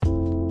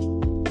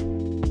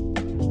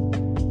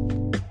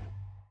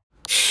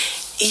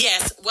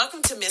Yes,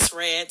 welcome to Miss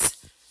Red's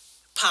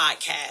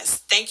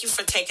podcast. Thank you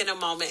for taking a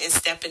moment and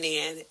stepping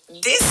in.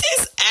 This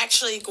is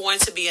actually going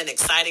to be an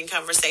exciting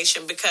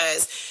conversation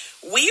because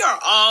we are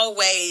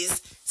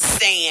always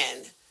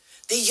saying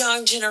the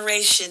young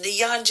generation, the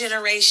young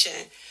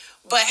generation.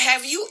 But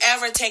have you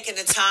ever taken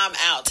the time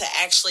out to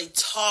actually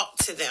talk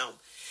to them,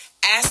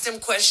 ask them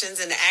questions,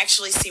 and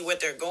actually see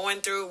what they're going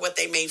through, what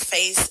they may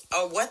face,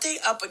 or what they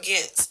up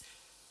against,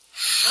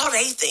 how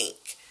they think?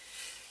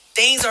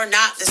 Things are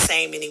not the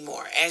same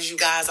anymore, as you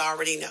guys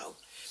already know.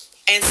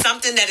 And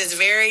something that is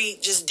very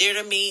just dear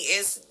to me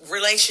is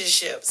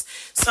relationships.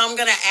 So I'm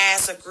going to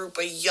ask a group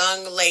of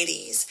young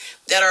ladies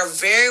that are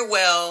very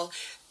well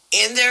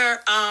in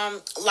their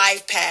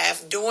life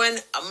path, doing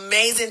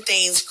amazing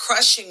things,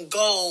 crushing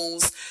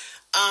goals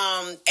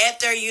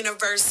at their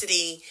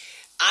university.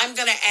 I'm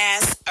going to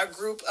ask a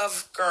group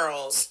of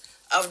girls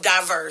of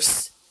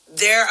diverse,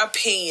 their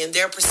opinion,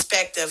 their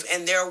perspective,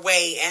 and their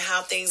way and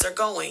how things are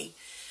going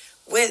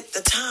with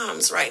the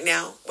times right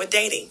now with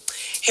dating.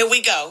 Here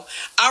we go.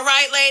 All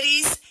right,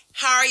 ladies,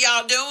 how are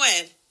y'all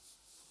doing?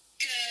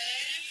 Good.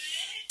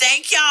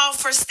 Thank y'all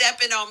for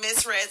stepping on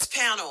Miss Red's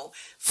panel.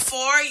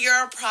 For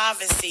your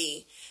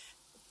privacy,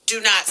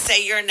 do not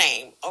say your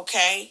name,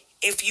 okay?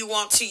 If you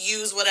want to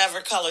use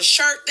whatever color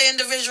shirt the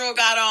individual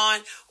got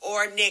on,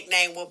 or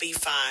nickname will be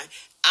fine.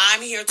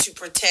 I'm here to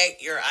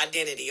protect your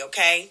identity,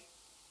 okay?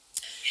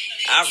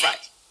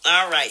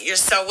 All right. You're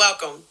so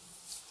welcome.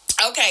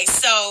 Okay,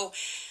 so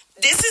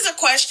this is a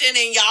question,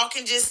 and y'all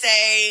can just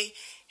say,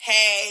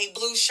 hey,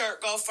 blue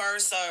shirt, go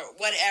first, or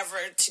whatever,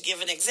 to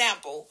give an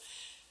example.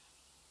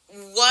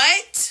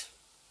 What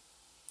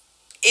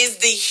is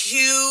the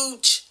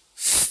huge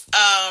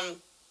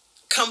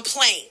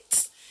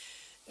complaint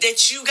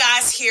that you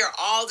guys hear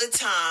all the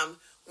time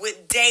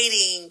with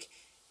dating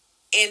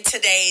in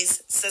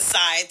today's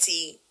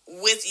society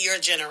with your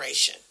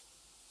generation?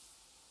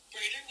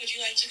 Brayden, would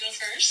you like to go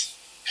first?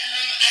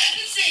 I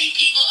would say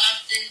people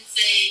often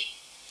say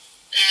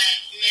that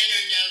men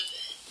are no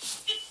good.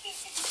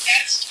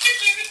 That's true.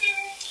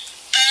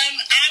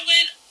 I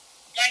would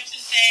like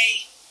to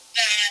say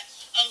that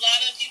a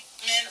lot of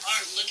men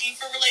aren't looking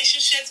for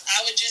relationships.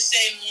 I would just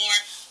say more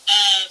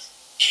of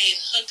a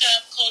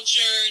hookup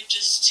culture,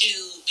 just to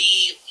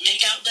be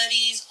make-out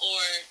buddies, or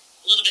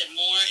a little bit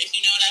more, if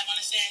you know what I want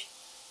to say.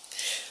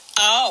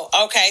 Oh,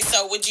 okay.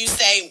 So would you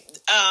say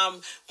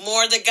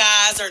more the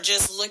guys are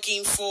just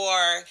looking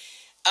for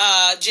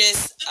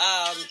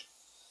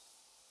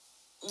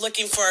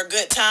looking for a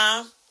good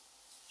time?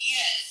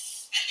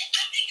 Yes. I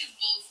think it's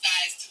both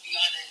sides, to be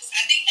honest.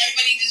 I think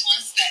everybody just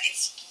wants to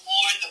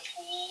explore the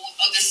pool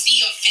or the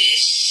sea of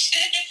fish. So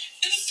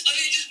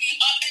they just be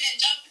hopping and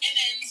jumping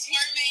and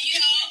swerving,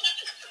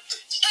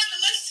 trying to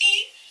let's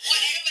see what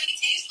everybody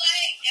tastes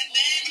like, and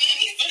then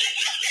maybe.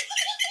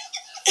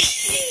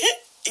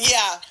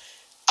 Yeah.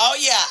 Oh,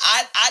 yeah.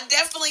 I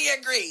definitely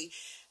agree.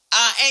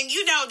 And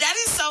that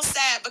is so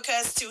sad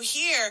because to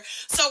hear,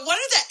 so what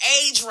are the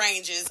age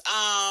ranges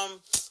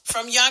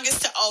from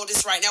youngest to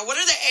oldest right now? What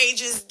are the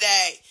ages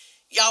that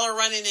y'all are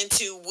running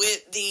into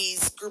with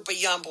these group of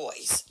young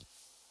boys?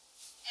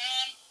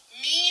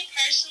 Me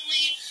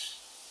personally,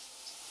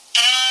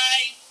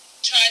 I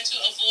try to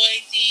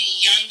avoid the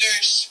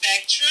younger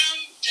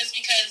spectrum just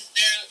because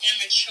they're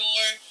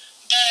immature.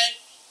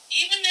 But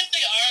even if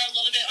they are a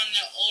little bit on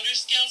the older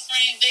scale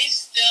frame, they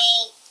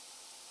still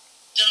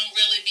don't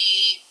really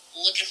be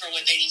looking for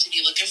what they need to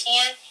be looking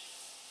for.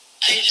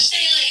 I just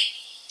say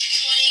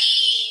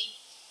 20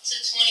 to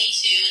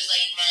 22 is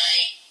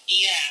my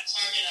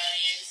target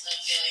audience of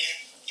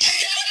failure.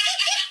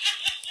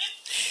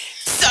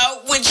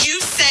 So would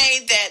you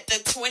say that the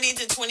 20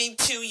 to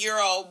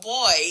 22-year-old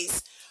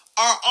boys,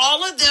 are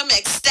all of them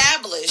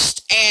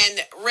established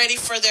and ready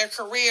for their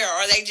career,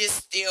 or are they just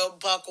still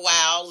buck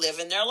wild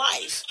living their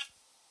life?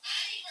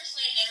 I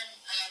personally never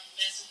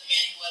messed with a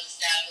man who was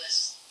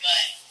established,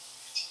 but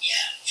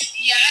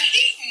yeah, I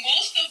think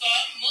most of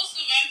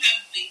them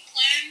have big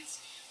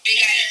plans,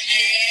 big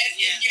ideas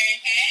in their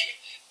head,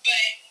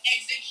 but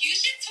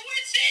execution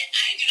towards it,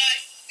 I do not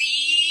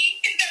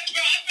see the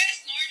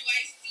progress, nor do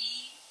I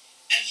see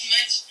as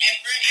much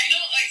effort. I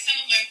know some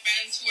of my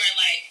friends who are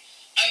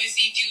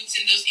obviously dudes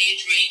in those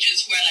age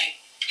ranges who are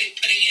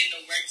putting in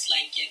the work to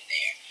get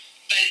there,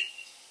 but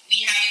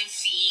we haven't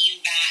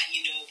seen that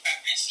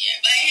progress yet.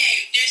 But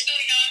hey, they're still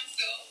young,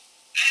 so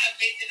I have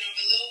faith in them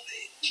a little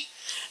bit.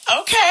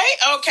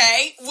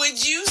 Okay.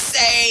 Would you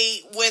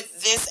say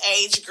with this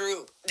age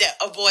group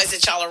of boys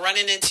that y'all are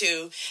running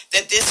into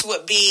that this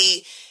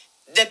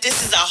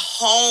is a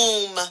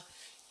home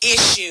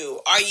issue?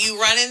 Are you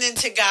running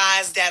into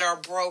guys that are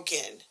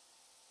broken?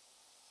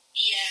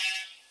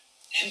 Yeah,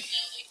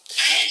 definitely.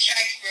 I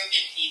attract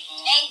broken people.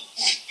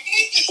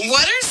 Oh.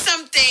 What are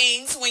some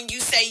things when you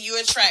say you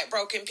attract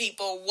broken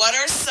people? What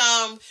are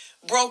some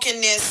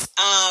brokenness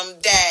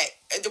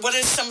what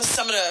are some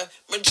of the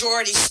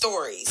majority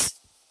stories?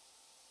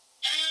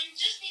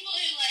 Just people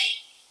who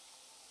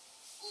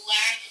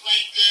lack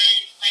good,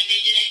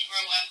 they didn't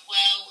grow up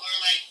well, or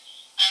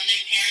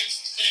their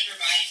parents couldn't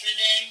provide for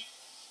them.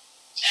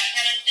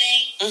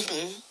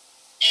 Mm-hmm.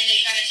 And they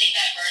kind of take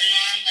that burden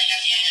on, like,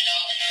 as a young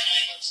adult and not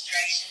knowing which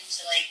direction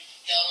to, like,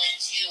 go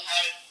into, how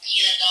to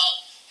be an adult,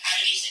 how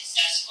to be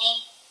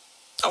successful.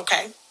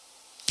 Okay.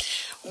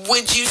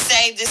 Would you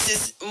say this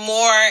is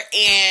more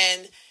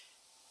in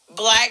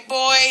Black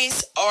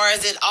boys, or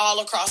is it all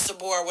across the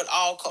board with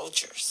all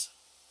cultures?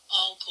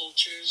 All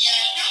cultures. Yeah,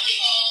 probably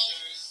all.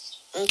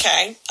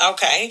 Okay.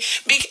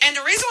 And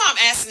the reason why I'm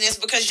asking this,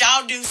 because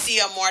y'all do see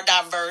a more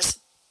diverse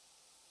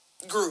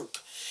group,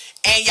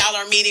 and y'all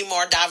are meeting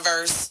more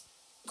diverse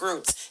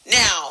groups.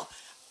 Now,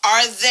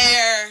 are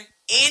there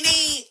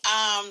any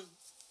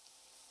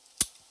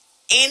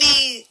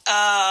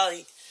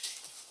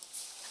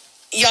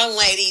young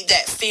lady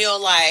that feel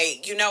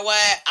like, you know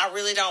what, I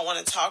really don't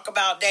want to talk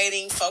about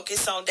dating,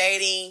 focus on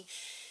dating,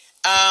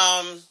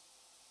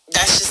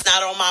 that's just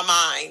not on my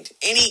mind?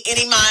 Any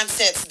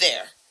mindsets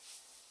there?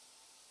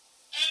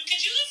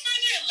 Could you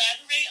further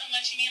elaborate on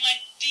what you mean?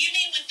 Like, do you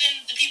mean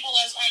within the people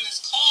that's on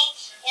this call,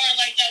 or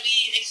like that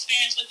we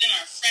experience within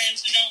our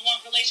friends who don't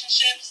want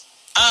relationships?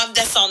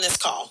 That's on this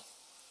call.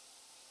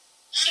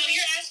 So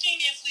you're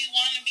asking if we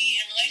want to be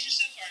in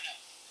relationships or no?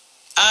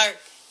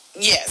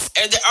 Yes.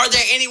 Are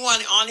there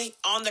anyone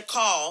on the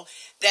call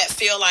that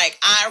feel like,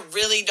 I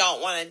really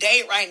don't want to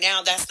date right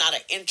now? That's not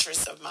an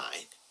interest of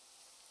mine.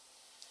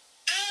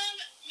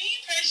 Me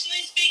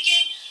personally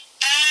speaking,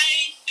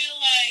 I feel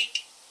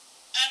like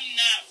I'm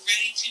not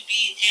ready to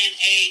be in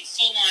a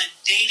full-on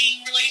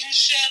dating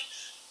relationship,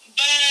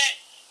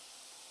 but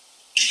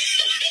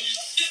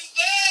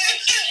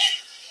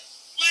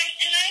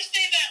and I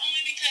say that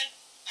only because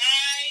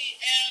I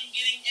am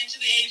getting into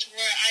the age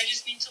where I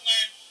just need to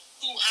learn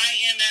who I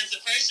am as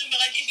a person.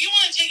 But like, if you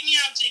want to take me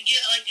out to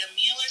get like a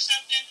meal or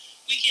something,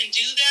 we can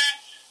do that,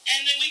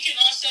 and then we can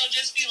also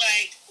just be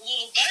like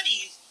little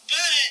buddies.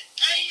 But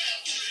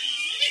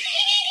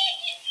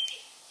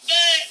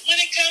but when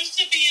it comes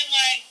to being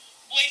like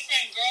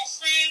boyfriend,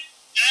 girlfriend,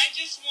 I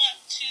just want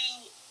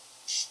to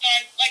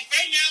start, like,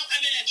 right now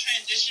I'm in a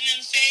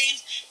transitioning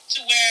phase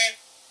to where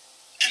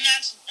I'm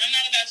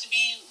not about to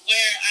be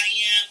where I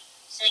am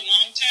for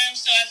long term.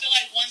 So I feel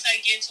like once I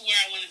get to where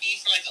I want to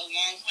be for like a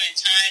long point in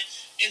time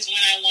is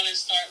when I want to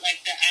start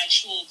like the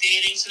actual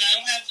dating, so that I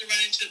don't have to run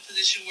into a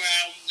position where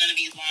I'm going to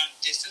be long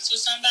distance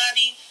with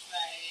somebody.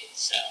 Right.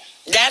 So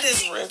that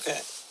is real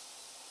good.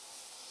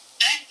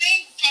 I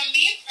think for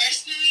me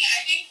personally,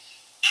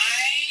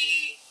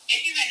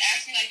 if you had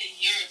asked me like a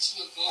year or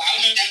two ago, I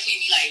would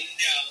definitely be like,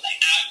 no, like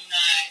I'm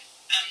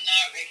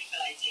not ready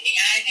for like dating.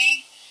 And I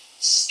think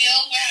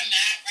still where I'm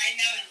at right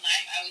now in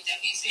life, I would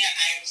definitely say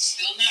I am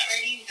still not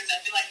ready, because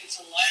I feel like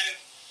it's a lot of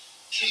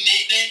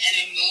commitment and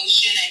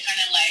emotion, and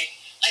kind of like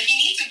you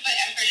need to put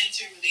effort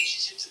into a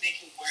relationship to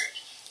make it work.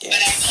 Yes.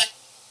 But I feel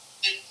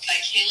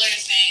like Kayla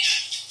is saying,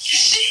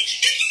 just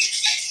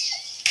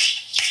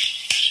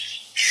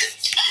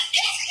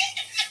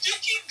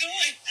keep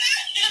going.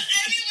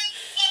 I mean,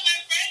 what my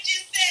friend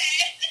just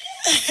said.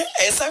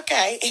 It's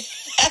okay.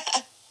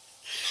 I'm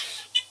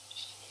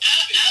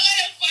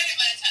at a point in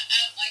my time.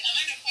 I'm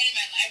at a point in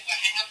my life where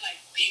I have like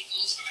big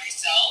goals for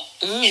myself,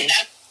 and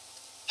that's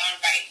on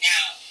right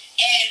now.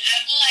 And I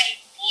feel like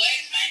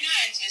boys right now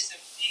are just a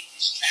big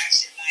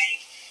distraction.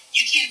 Like,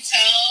 you can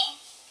tell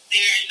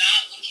they're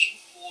not looking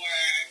for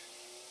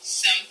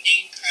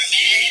something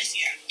permanent,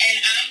 and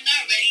I'm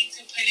not ready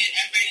to put in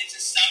effort into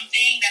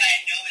something that I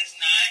know is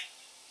not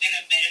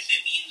gonna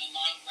benefit me in the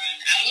long run.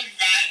 I would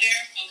rather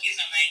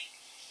focus on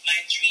my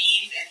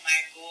dreams and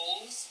my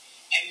goals,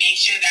 and make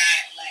sure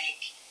that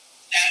like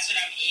that's what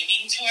I'm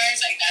aiming towards.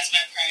 Like, that's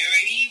my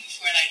priority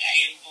before like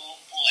I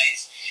involve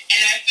boys.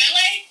 And I feel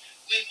like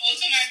with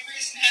also my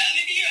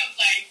personality of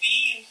like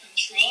being in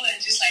control and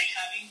just like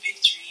having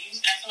big dreams,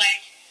 I feel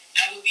like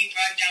I would be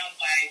brought down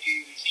by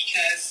dudes,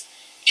 because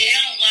they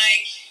don't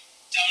like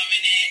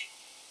dominant,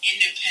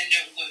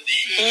 independent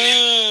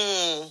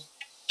women.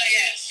 But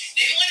yes,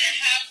 they want to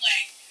have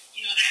like,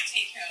 I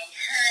take care of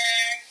her,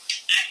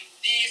 I do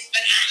this,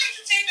 but I like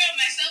to take care of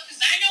myself,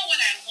 because I know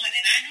what I want,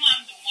 and I know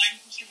I'm the one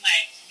who can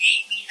like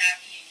make me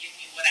happy and give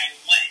me what I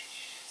want.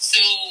 So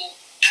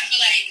I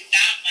feel like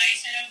that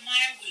mindset of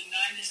mine would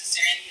not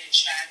necessarily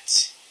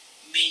attract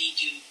many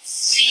dudes.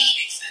 See, if that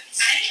makes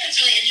sense. I think that's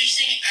really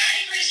interesting.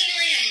 I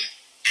personally am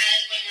at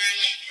a point where I'm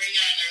like, bring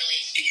on the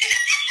relationship.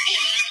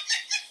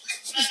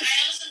 But I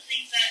also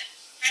think that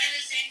kind of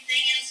the same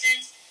thing in a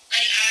sense.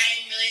 Like,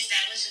 I'm really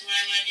established in what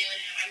I want to do and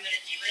how I'm going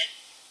to do it,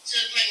 to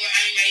the point where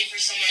I'm ready for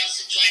someone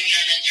else to join me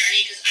on that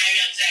journey, because I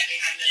know exactly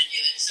how I'm going to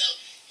do it. So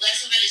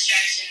less of a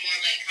distraction, more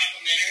of like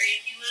complimentary,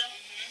 if you will.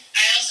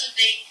 I also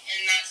think,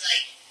 and not to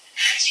like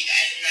ask you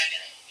guys, I'm not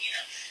going to,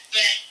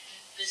 but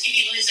the two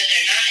people who said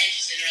they're not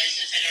interested in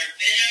relationships had never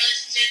been in a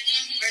relationship,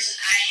 versus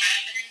I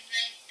have been in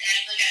them, and I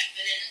feel like I've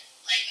been in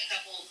like a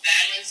couple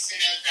bad ones to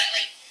know that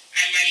like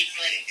I'm ready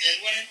for like a good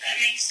one, if that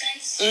makes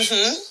sense.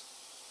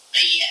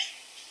 But yeah.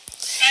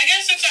 I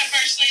guess since I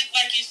personally,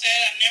 like you said,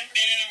 I've never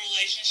been in a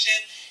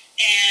relationship,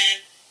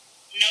 and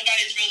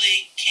nobody's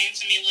really came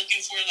to me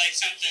looking for like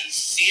something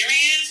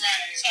serious.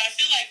 Right. So I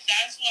feel like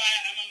that's why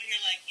I'm over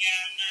here like, yeah,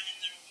 I'm not in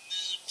the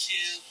mood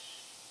to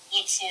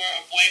for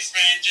a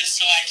boyfriend just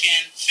so I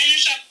can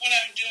finish up what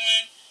I'm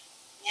doing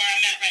where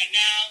I'm at right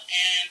now.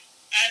 And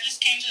I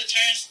just came to the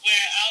terms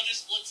where I'll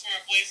just look for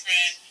a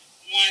boyfriend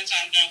once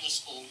I'm done with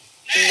school.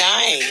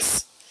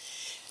 Nice.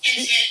 My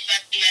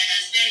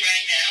husband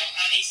right now,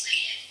 obviously,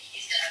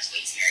 he's the that's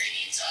way smarter than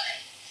me, so I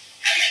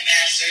have my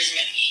master's and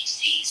my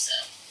PhD, so.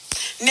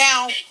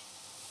 Now,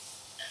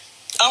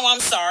 I'm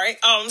sorry.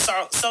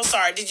 So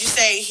sorry. Did you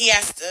say he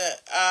has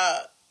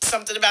to,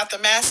 something about the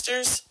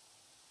master's?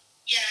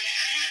 Yeah, I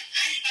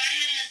find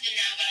my husband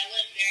now, but I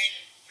wouldn't marry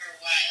him for a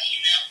while, you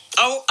know?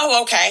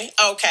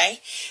 Okay.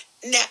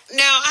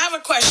 Now I have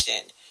a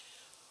question.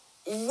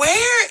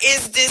 Where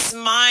is this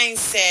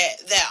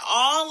mindset that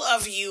all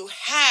of you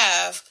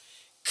have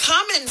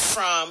coming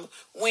from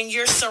when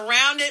you're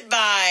surrounded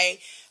by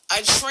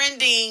a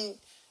trending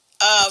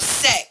of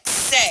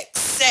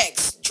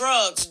sex,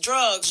 drugs?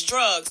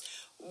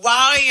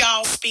 Why are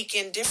y'all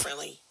speaking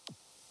differently?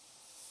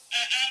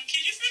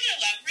 Can you further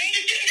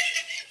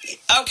elaborate?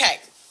 Okay,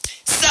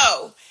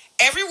 so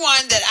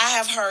everyone that I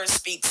have heard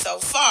speak so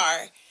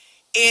far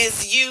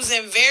is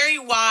using very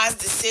wise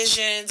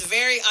decisions,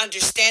 very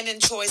understanding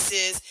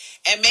choices,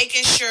 and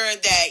making sure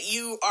that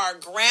you are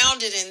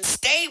grounded and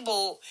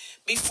stable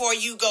before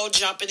you go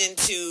jumping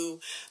into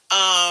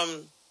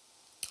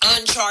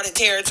uncharted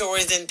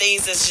territories and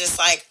things that's just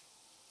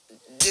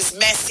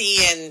messy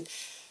and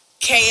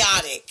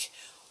chaotic.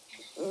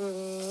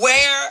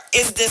 Where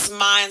is this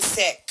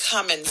mindset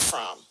coming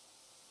from?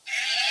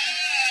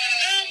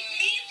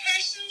 Me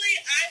personally,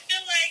 I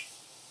feel like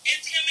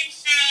it's coming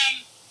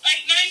from,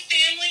 like, my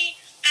family.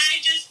 I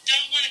just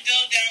don't want to go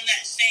down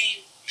that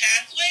same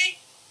pathway.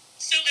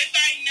 So if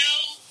I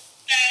know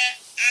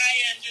that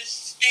I am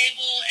just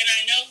stable and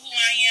I know who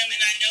I am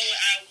and I know what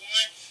I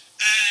want,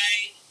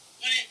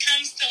 when it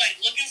comes to, like,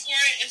 looking for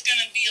it, it's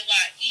going to be a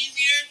lot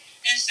easier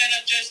instead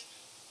of just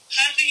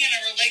hopping in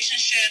a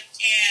relationship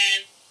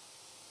and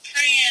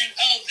praying,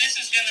 oh, this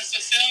is going to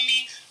fulfill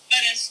me, but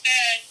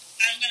instead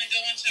I'm going to go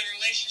into a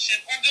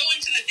relationship or go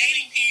into the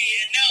dating period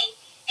and know,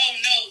 oh,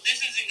 no, this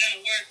isn't going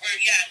to work, or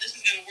yeah, this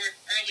is going to work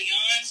early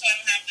on, so I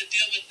don't have to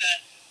deal with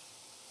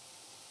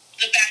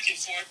the back and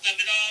forth of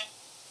it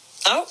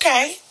all.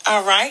 Okay,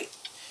 all right.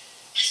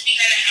 Just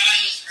because of how I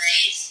was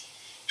raised,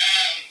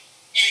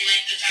 and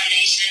like the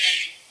foundation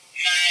and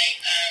my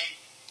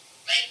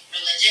like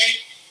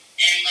religion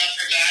and love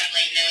for God,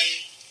 like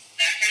knowing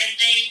that kind of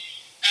thing.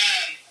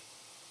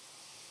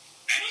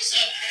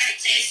 I'd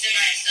say a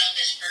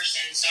semi-selfish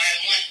person, so I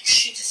want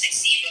to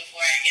succeed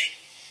before I can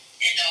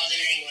indulge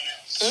in anyone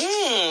else.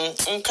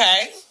 Okay.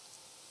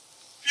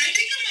 I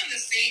think I'm on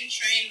the same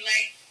train.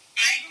 Like,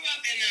 I grew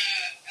up in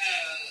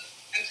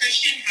a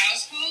Christian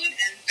household,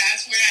 and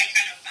that's where I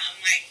kind of found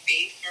my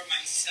faith for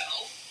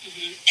myself.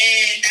 Mm-hmm.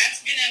 And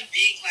that's been a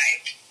big,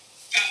 like,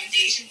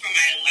 foundation for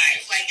my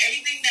life. Like,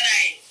 everything that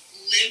I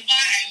live by,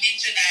 I make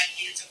sure that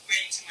it's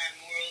according to my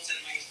morals and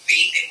my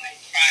faith in, like,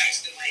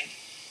 Christ, and, like,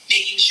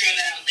 making sure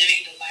that I'm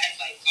living the life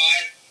like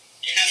God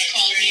has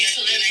called me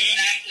to live.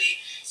 Exactly.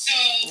 So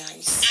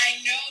nice. I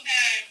know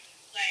that,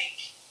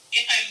 like,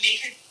 if I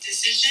make a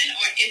decision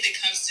or if it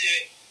comes to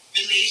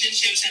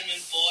relationships and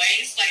with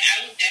boys, like,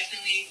 I would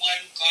definitely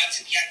want God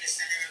to be at the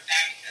center of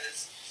that,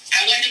 because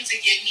I want him to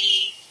give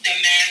me the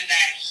man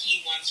that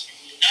he wants from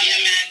me, not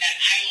the man that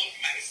I want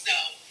for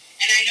myself.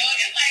 And I know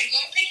if I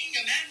go picking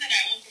the man that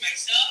I want for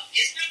myself,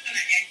 it's not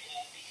going to end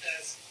well,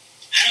 because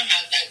I don't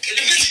have that good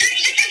of a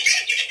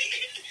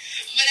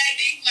But I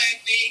think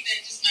my faith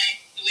and just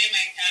the way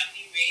my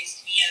family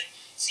raised me and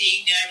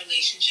seeing their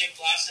relationship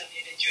blossom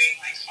even during,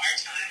 like, hard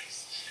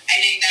times, I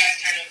think that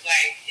kind of,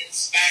 like,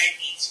 inspired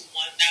me to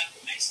want that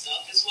for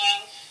myself as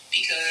well,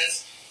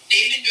 because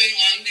they've been doing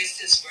long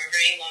distance for a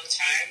very long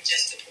time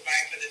just to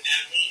provide for the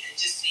family, and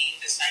just seeing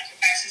the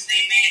sacrifices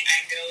they made,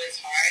 I know it's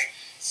hard.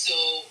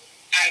 So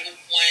I would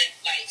want,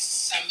 like,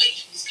 somebody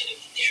who's going to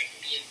be there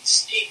for me and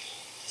stable.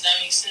 Does that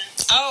make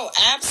sense? Oh,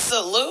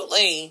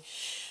 absolutely.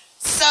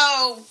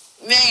 So,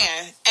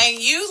 man,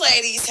 and you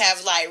ladies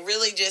have, like,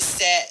 really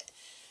just set,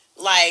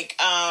 like,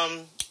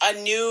 a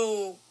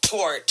new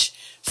torch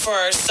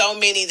for so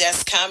many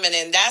that's coming.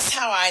 And that's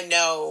how I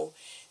know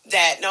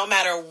that no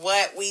matter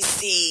what we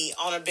see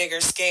on a bigger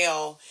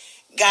scale,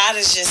 God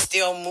is just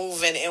still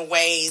moving in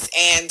ways.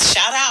 And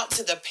shout out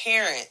to the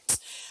parents,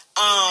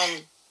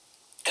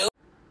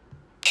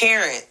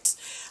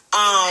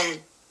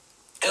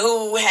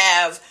 who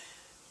have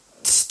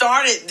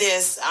started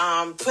this,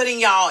 putting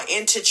y'all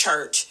into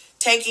church,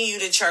 taking you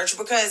to church,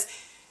 because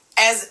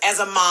as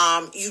a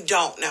mom, you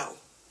don't know,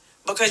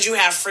 because you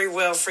have free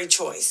will, free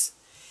choice.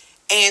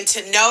 And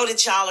to know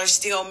that y'all are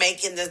still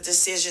making the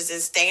decisions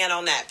and staying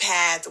on that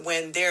path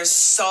when there's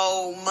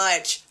so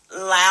much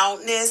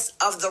loudness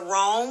of the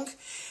wrong,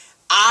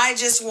 I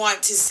just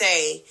want to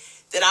say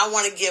that I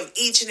want to give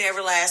each and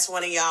every last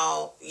one of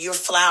y'all your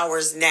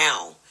flowers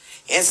now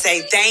and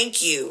say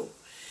thank you.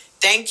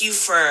 Thank you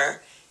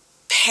for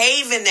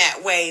paving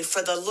that way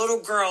for the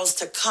little girls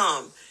to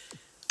come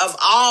of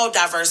all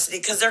diversity,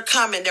 because they're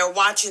coming, they're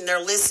watching,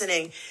 they're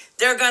listening.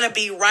 They're going to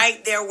be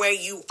right there where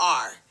you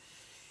are.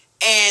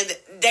 And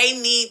they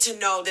need to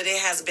know that it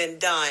has been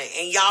done.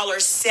 And y'all are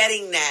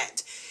setting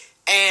that.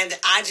 And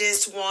I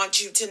just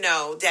want you to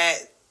know that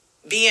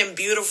being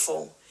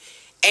beautiful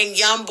and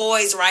young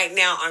boys right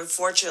now,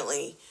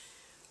 unfortunately,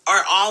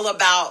 are all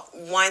about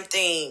one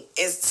thing.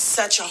 It's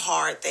such a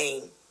hard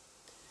thing.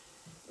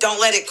 Don't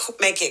let it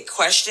make it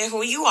question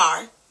who you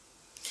are.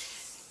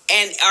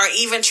 And or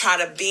even try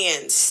to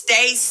bend.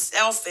 Stay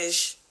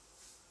selfish.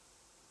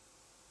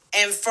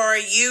 And for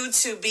you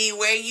to be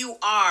where you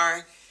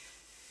are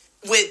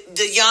with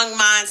the young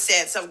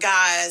mindsets of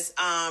guys,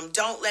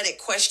 don't let it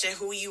question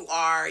who you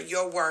are,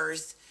 your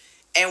worth,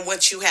 and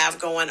what you have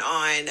going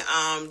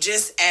on.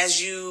 Just as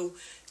you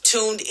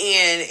tuned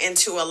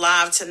into a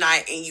live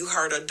tonight and you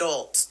heard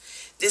adults,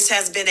 this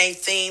has been a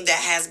thing that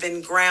has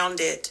been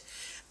grounded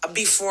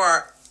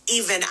before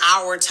even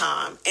our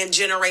time and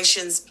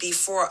generations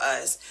before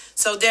us.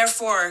 So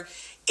therefore,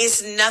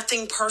 it's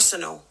nothing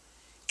personal.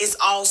 It's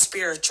all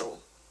spiritual.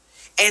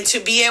 And to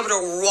be able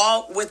to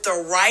walk with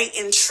the right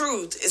and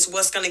truth is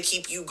what's going to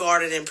keep you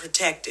guarded and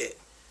protected.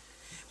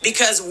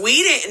 Because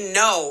we didn't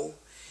know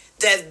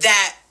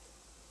that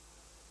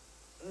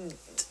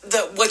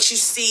what you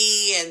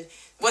see and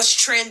what's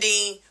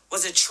trending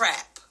was a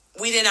trap.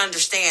 We didn't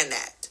understand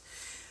that.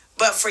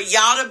 But for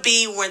y'all to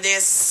be when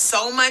there's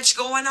so much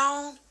going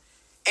on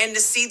and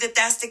to see that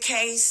that's the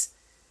case,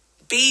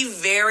 be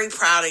very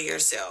proud of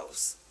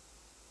yourselves.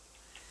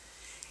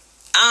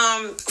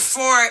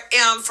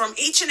 From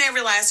each and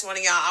every last one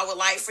of y'all, I would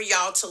like for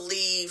y'all to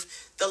leave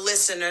the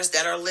listeners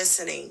that are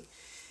listening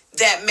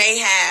that may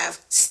have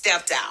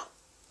stepped out,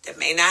 that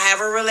may not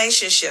have a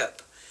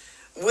relationship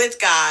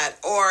with God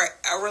or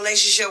a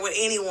relationship with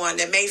anyone,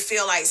 that may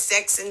feel like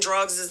sex and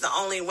drugs is the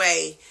only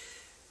way.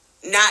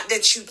 Not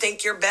that you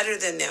think you're better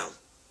than them,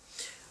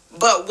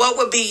 but what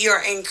would be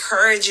your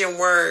encouraging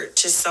word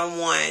to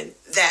someone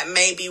that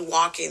may be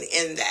walking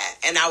in that?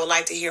 And I would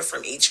like to hear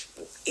from each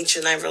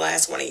and every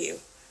last one of you.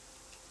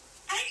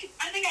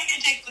 I think I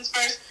can take this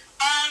first.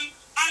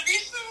 I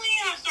recently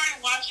have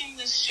started watching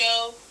this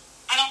show.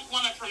 I don't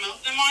want to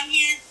promote them on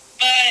here,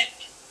 but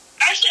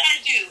actually I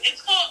do.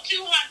 It's called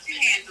Too Hot to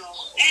Handle.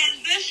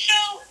 And this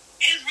show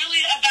is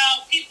really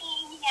about people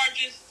who are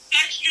just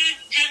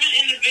sex-driven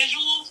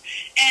individuals,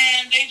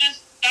 and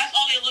that's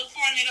all they look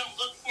for, and they don't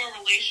look for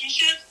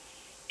relationships.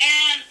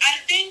 And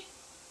I think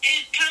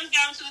it comes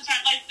down to the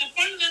time, like the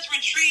point of this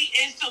retreat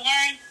is to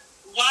learn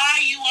why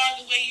you are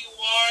the way you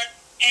are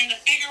and to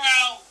figure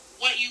out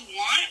what you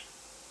want.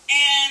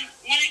 And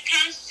when it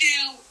comes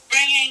to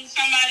bringing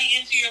somebody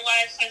into your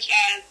life such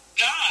as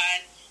God,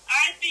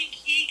 I think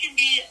he can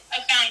be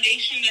a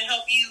foundation to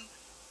help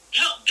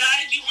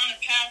guide you on a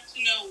path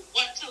to know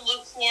what to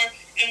look for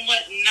and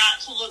what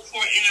not to look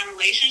for in a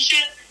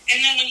relationship. And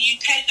then when you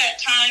take that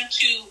time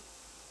to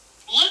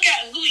look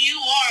at who you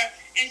are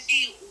and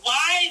see,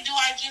 why do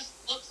I just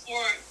look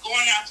for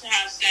going out to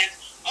have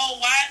sex? Oh,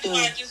 why do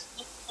I just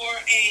look for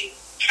a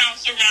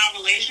pounce around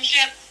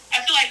relationship? I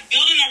feel like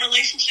building a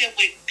relationship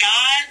with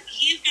God,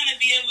 he's going to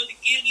be able to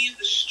give you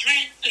the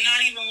strength to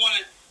not even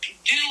want to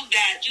do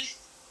that. Just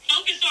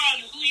focus on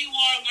who you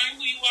are, learn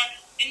who you are,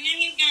 and then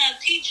he's going to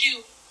teach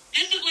you,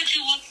 this is what you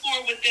look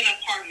for within a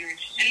partner.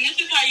 And this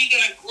is how you're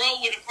going to grow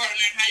with a partner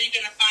and how you're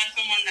going to find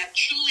someone that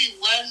truly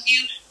loves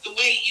you the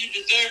way you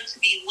deserve to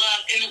be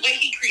loved and the way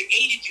he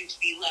created you to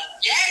be loved.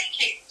 Yeah,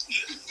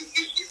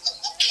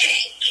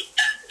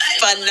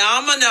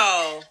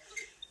 Phenomenal.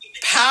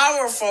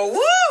 Powerful.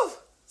 Woo!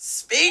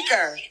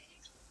 Speaker.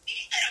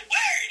 He said a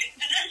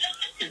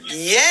word.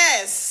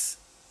 Yes.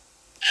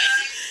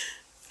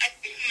 I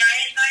think my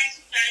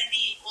advice is going to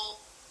be,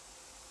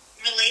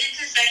 related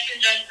to sex and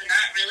drugs, but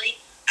not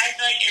really. I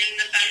feel like in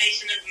the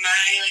foundation of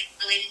my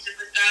relationship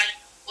with God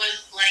was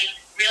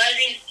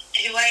realizing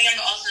who I am,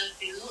 but also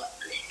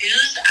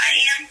whose I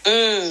am.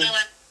 So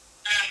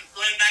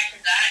going back to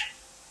that,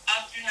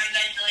 oftentimes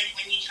I feel like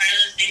when you try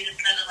those things, it's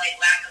because of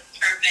lack of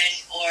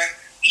purpose, or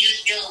you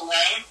just feel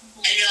alone,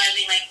 and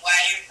realizing why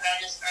you're put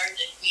on this earth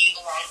and who you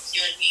belong to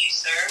and who you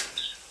serve.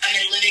 I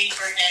mean, living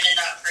for him and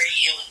not for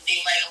you, and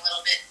being a little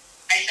bit.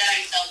 I said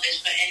I'm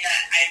selfish, but in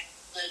that I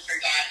live for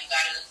God, and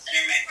God is at the center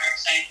of my heart.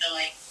 So I feel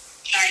like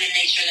trying to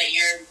make sure that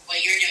what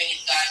you're doing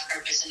is God's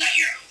purpose and not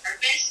your own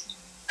purpose.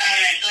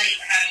 I feel like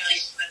having a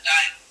relationship with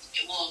God,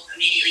 it will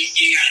immediately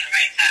steer you on the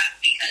right path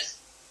because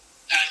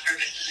God's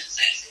purpose isn't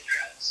sex and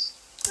drugs.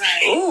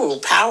 Right. Ooh,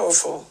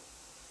 powerful.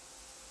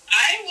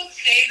 I would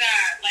say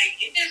that,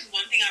 if there's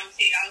one thing I would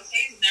say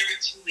it's never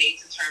too late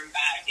to turn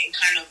back and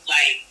kind of,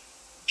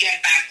 get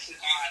back to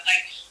God.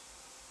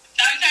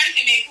 Sometimes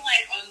it may feel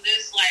on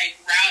this,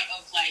 route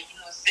of,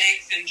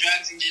 sex and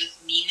drugs and just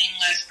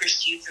meaningless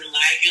pursuits in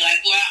life, you're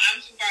well, I'm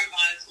too far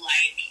gone to,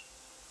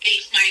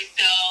 fix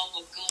myself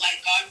or go,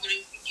 God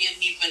wouldn't forgive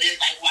me for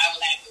this, why would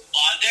I even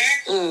bother?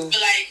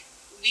 But,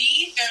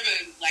 we serve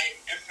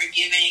a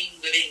forgiving,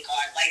 living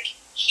God.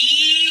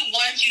 He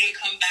wants you to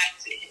come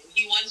back to him.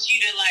 He wants you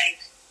to,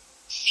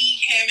 seek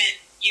him and,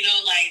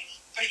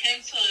 for him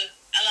to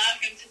allow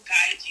him to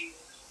guide you.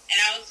 And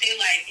I would say,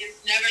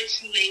 it's never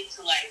too late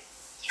to,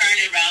 turn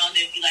around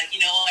and be you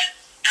know what?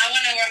 I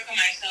want to work on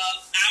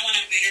myself. I want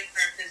a bigger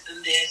purpose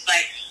than this.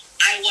 Like,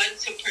 I want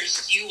to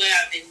pursue what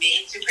I've been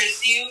made to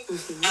pursue.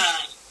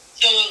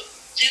 So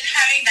just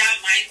having that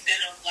mindset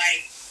of,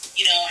 like,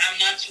 you know,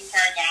 I'm not too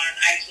far gone.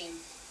 I can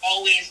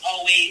always,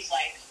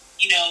 like,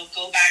 you know,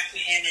 go back to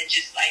him and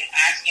just, like,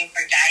 ask him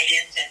for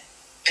guidance and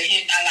for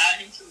him,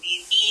 allow him to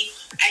lead me.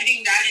 I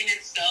think that in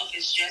itself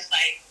is just,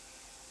 like,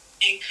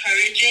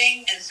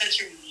 encouraging and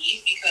such a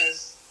relief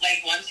because,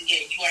 like, once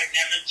again, you are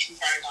never too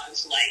far gone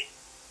to, like,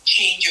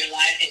 change your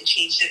life and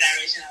change the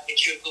direction in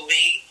which you're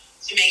going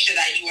to make sure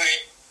that you are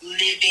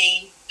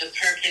living the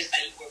purpose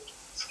that you were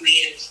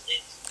created to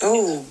live.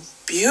 Oh,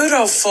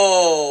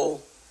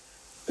 beautiful.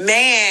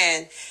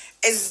 Man,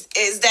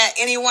 is that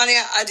anyone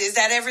else? Is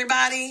that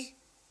everybody?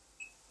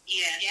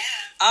 Yeah.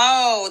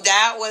 Oh,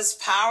 that was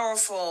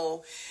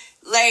powerful.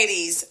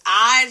 Ladies,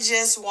 I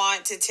just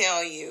want to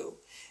tell you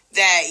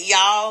that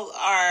y'all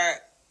are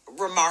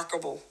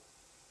remarkable.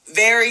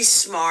 Very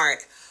smart.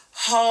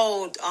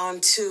 Hold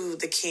on to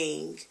the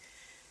King.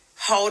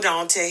 Hold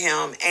on to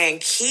him and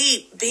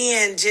keep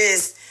being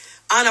just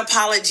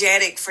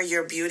unapologetic for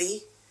your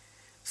beauty,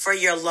 for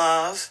your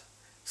love,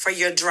 for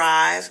your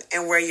drive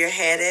and where you're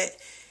headed.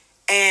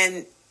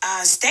 And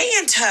stay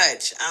in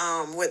touch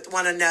with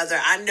one another.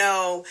 I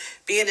know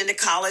being in the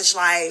college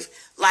life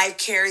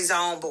carries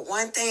on. But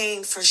one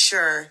thing for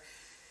sure,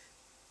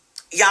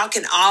 y'all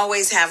can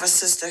always have a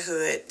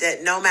sisterhood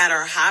that no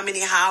matter how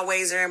many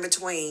highways are in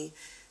between,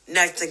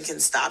 nothing can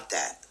stop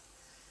that.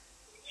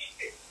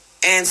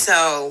 And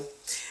so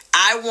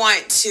I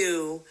want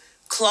to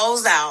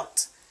close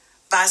out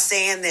by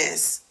saying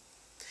this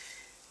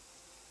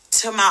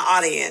to my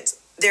audience.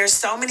 There's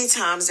so many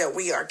times that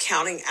we are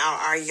counting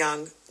out our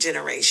young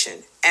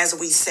generation. As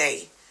we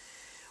say,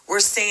 we're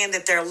saying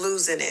that they're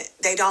losing it.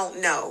 They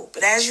don't know.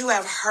 But as you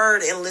have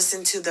heard and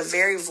listened to the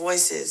very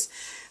voices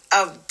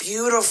of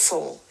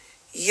beautiful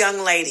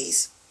young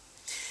ladies,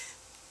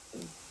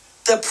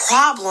 the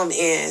problem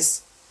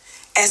is,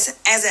 as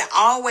it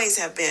always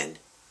have been,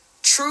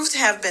 truth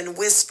have been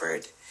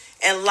whispered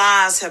and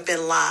lies have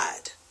been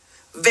lied.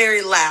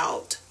 Very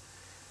loud.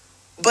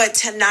 But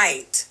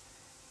tonight,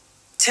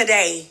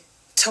 today,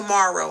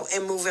 tomorrow,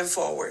 and moving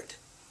forward,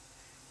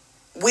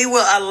 we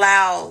will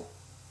allow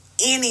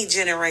any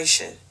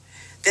generation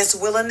that's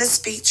willing to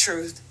speak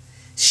truth,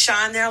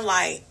 shine their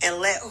light, and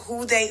let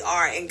who they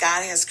are and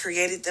God has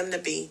created them to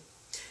be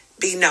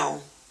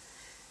known.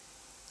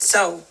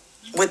 So,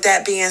 with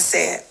that being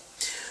said,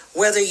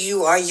 whether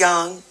you are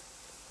young,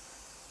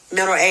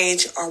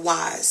 middle-aged, or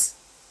wise,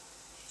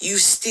 you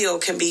still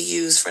can be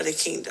used for the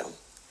kingdom.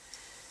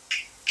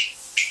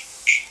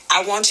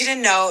 I want you to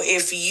know,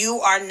 if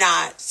you are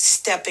not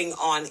stepping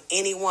on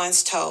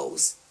anyone's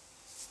toes,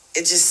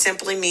 it just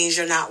simply means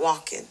you're not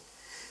walking.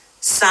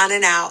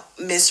 Signing out,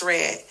 Miss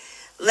Red.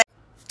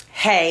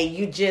 Hey,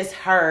 you just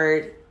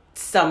heard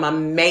some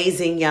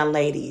amazing young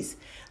ladies.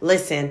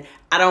 Listen,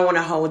 I don't want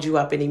to hold you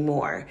up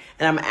anymore,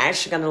 and I'm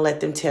actually going to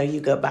let them tell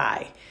you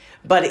goodbye.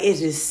 But it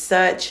is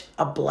such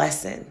a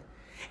blessing.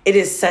 It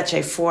is such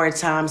a for a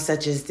time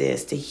such as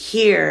this to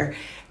hear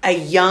a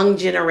young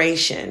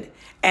generation,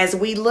 as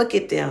we look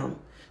at them,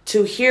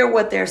 to hear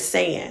what they're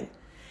saying.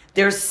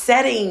 They're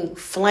setting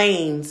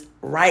flames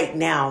right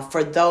now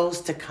for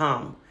those to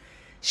come.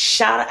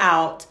 Shout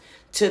out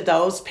to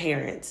those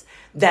parents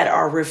that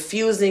are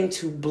refusing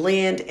to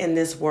blend in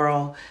this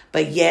world,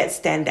 but yet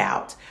stand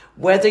out.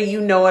 Whether you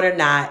know it or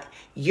not,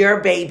 your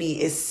baby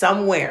is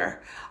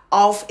somewhere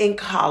off in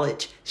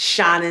college,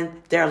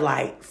 shining their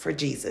light for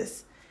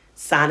Jesus.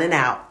 Signing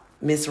out,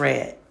 Miss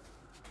Red.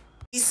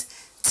 Please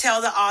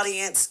tell the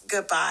audience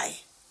goodbye.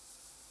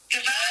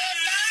 Goodbye,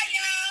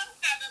 y'all.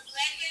 Have a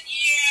blessed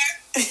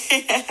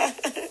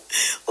year.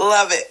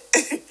 Love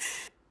it.